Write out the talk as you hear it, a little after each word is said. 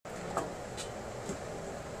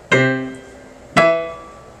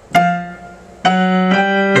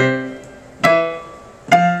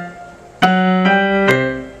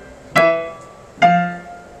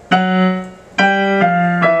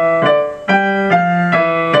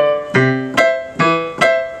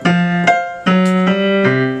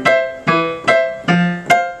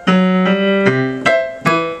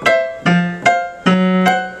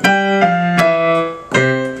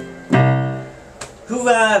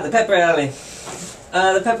the pep rally.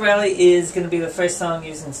 The pep rally is going to be the first song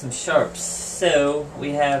using some sharps. So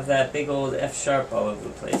we have that big old F sharp all over the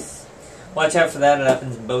place. Watch out for that, it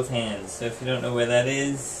happens in both hands. So if you don't know where that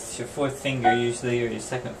is, it's your fourth finger usually, or your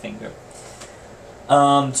second finger.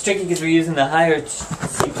 It's tricky because we're using the higher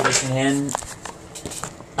C position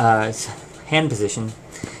hand position.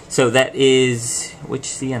 So that is, which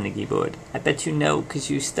C on the keyboard? I bet you know because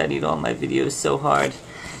you studied all my videos so hard.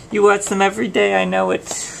 You watch them every day, I know it.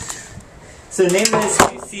 So name those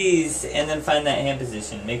two C's and then find that hand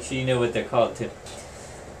position. Make sure you know what they're called too.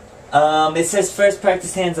 It says first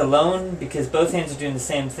practice hands alone because both hands are doing the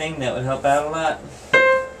same thing. That would help out a lot.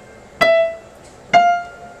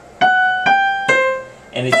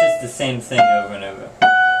 And it's just the same thing over and over.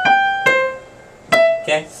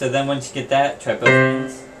 Okay, so then once you get that, try both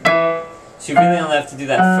hands. So you really only have to do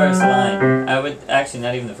that first line. I would, actually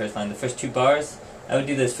not even the first line, the first two bars. I would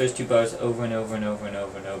do those first two bars over and over and over and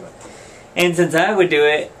over and over. And since I would do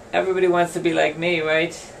it, everybody wants to be like me,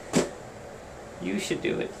 right? You should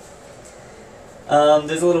do it.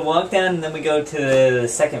 There's a little walk down and then we go to the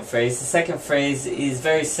second phrase. The second phrase is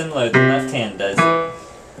very similar. The left hand does it.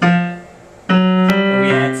 But we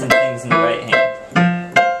add some things in the right hand.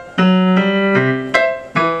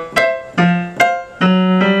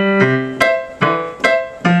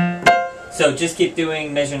 So just keep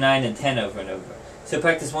doing measure 9 and 10 over and over. So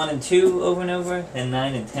practice 1 and 2 over and over, then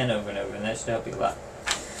 9 and 10 over and over, and that should help you a lot.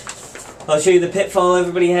 I'll show you the pitfall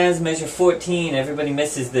everybody has. Measure 14. Everybody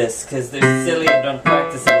misses this because they're silly and don't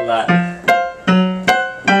practice it a lot.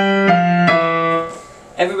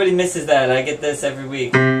 Everybody misses that. I get this every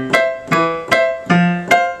week.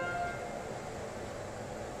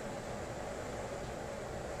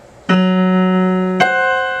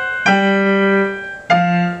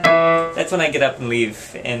 That's when I get up and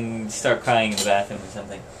leave and start crying in the bathroom or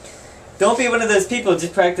something. Don't be one of those people,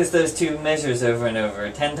 just practice those two measures over and over,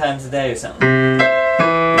 10 times a day or something.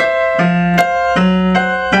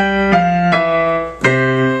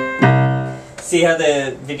 See how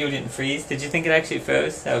the video didn't freeze? Did you think it actually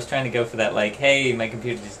froze? I was trying to go for that like, hey, my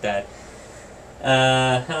computer just died.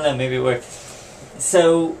 I don't know, maybe it worked.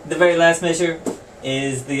 So, the very last measure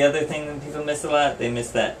is the other thing that people miss a lot. They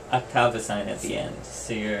miss that ottava sign at the end.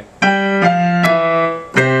 So you're...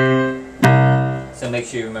 So make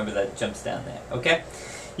sure you remember that it jumps down there, okay?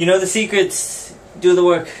 You know the secrets. Do the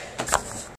work.